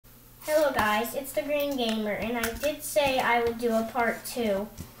Hello guys, it's the Green Gamer, and I did say I would do a part 2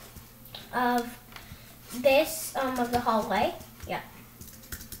 of this, of the hallway. Yeah.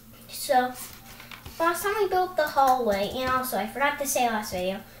 So, last time we built the hallway, and also I forgot to say last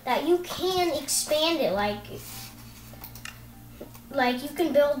video, that you can expand it like you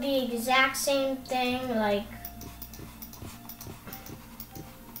can build the exact same thing, like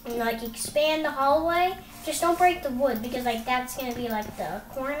expand the hallway. Just don't break the wood, because like that's gonna be like the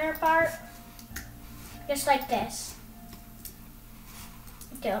corner part. Just like this.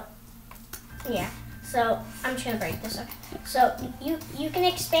 Yeah. So I'm just gonna break this. Okay. So you can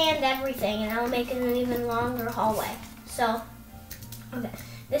expand everything, and I'll make it an even longer hallway. So okay,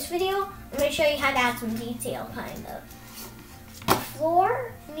 this video I'm gonna show you how to add some detail, kind of. The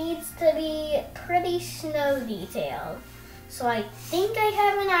floor needs to be pretty snow detailed. So I think I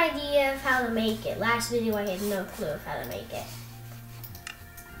have an idea of how to make it. Last video I had no clue of how to make it.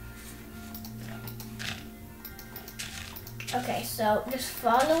 Okay, so just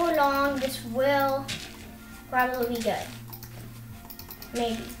follow along. This will probably be good.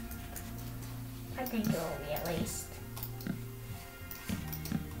 Maybe. I think it will be at least.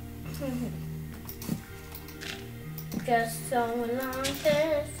 Just so along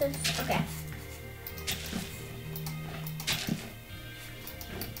this. Okay.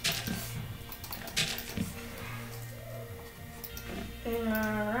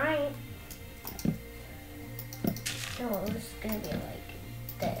 Alright. So this is gonna be like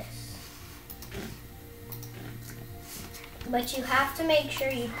this. But you have to make sure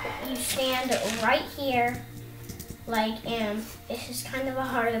you stand right here, like, and this is kind of a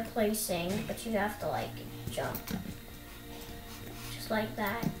harder placing, but you have to like jump. Just like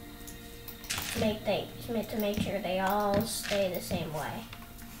that. To make sure they all stay the same way.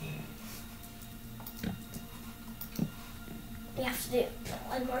 You have to do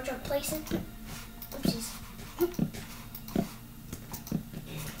one more jump placing. Oopsies. I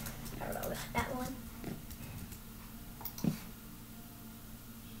don't know about that one.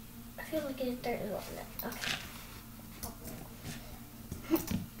 I feel like it's third as well. Okay.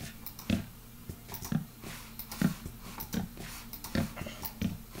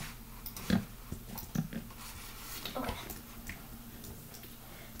 Okay.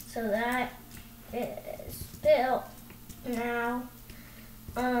 So that is built.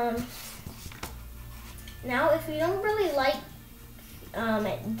 Now if you don't really like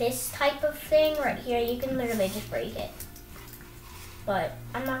this type of thing right here, you can literally just break it. But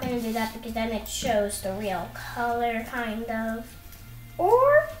I'm not going to do that, because then it shows the real color, kind of.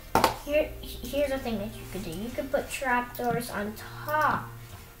 Or here's a thing that you could do. You could put trapdoors on top,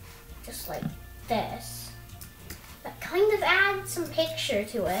 just like this. That kind of adds some picture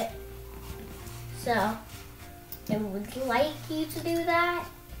to it. So I would like you to do that,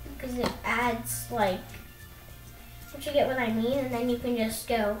 because it adds, like, don't you get what I mean? And then you can just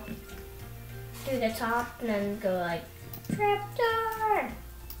go through the top and then go like trapdoor,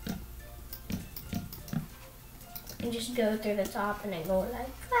 and just go through the top and then go like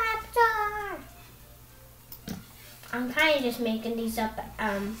trapdoor. I'm kind of just making these up,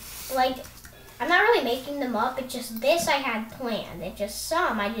 like, I'm not really making them up. It's just this I had planned. It's just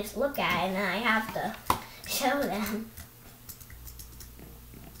some I just look at and then I have to show them.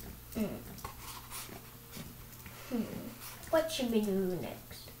 What should we do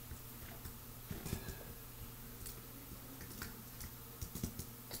next?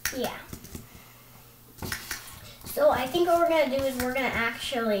 Yeah. So I think what we're gonna do is we're gonna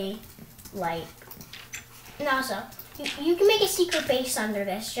actually, like, and also you can make a secret base under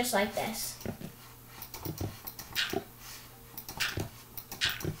this, just like this.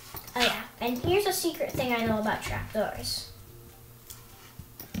 Oh yeah, and here's a secret thing I know about trapdoors.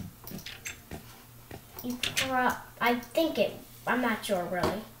 I'm not sure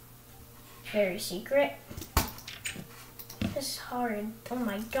really. Very secret. This is hard. Oh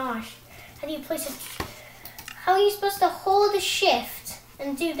my gosh. How do you place it? How are you supposed to hold a shift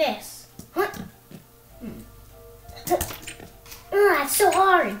and do this? It's so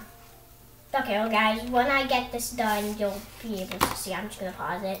hard. Okay, well guys, when I get this done, you'll be able to see. I'm just gonna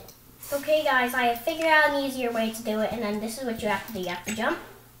pause it. Okay guys, I have figured out an easier way to do it, and then this is what you have to do. You have to jump.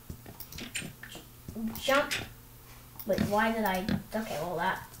 Jump. Wait, why did I? Okay, well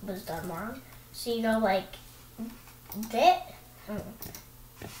that was done wrong. So you go like this.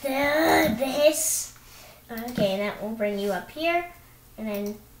 This. Okay, and that will bring you up here, and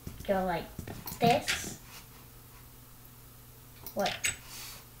then go like this. What?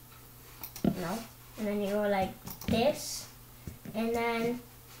 No. And then you go like this, and then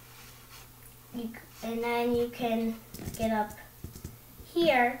you can get up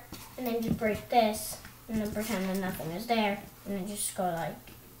here, and then just break this, and then pretend that nothing is there, and then just go like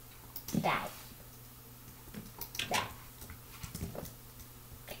that. That.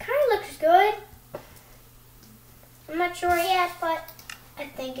 It kind of looks good. I'm not sure yet, but I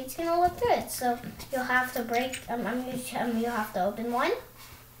think it's gonna look good. So you'll have to break. You'll have to open one,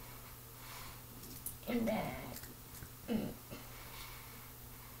 and then.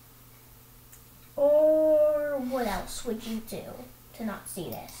 Or what else would you do to not see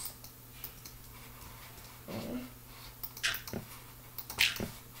this?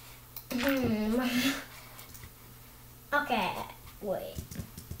 Okay, wait.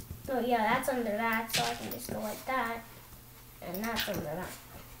 Oh yeah, that's under that, so I can just go like that. And that's under that.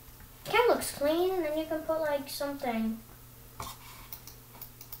 Kind of looks clean, and then you can put like something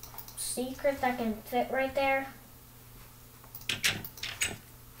secret that can fit right there.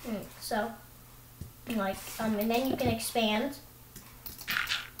 So, like, and then you can expand.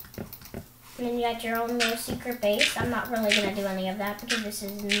 And then you got your own little secret base. I'm not really gonna do any of that because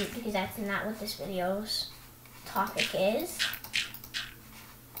that's not what this video's topic is.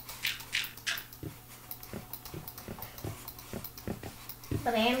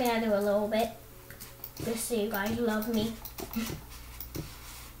 But I am gonna do a little bit just so you guys love me.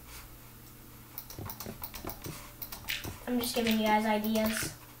 I'm just giving you guys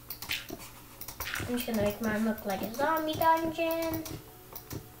ideas. I'm just gonna make mine look like a zombie dungeon.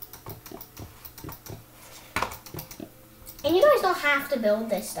 And you guys don't have to build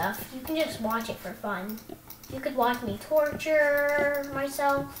this stuff. You can just watch it for fun. You could watch me torture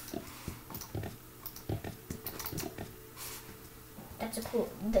myself.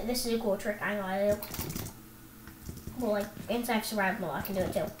 This is a cool trick I know how to do. Well, like, inside survival mode, I can do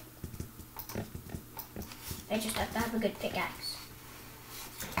it too. I just have to have a good pickaxe.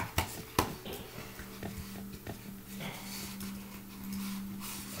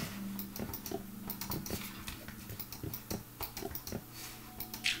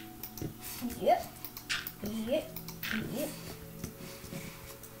 Yep. Yep. Yep.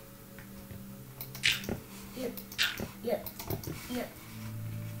 Yep. Yep. Yep.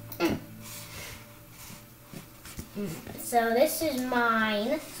 So this is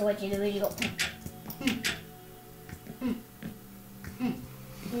mine. So what you do is you go, and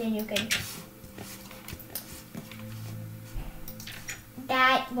then you can.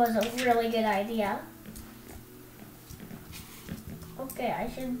 That was a really good idea. Okay, I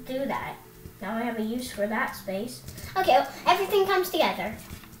should do that. Now I have a use for that space. Okay, well, everything comes together.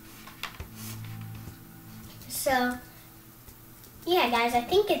 So, yeah, guys, I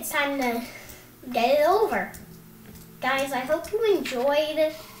think it's time to get it over. Guys, I hope you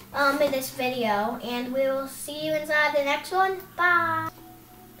enjoyed this video, and we'll see you inside the next one. Bye.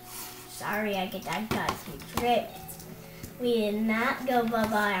 Sorry, I got tricked. We did not go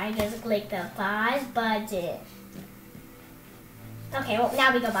bye-bye. I just clicked the pause button. Okay, well,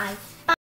 now we go bye.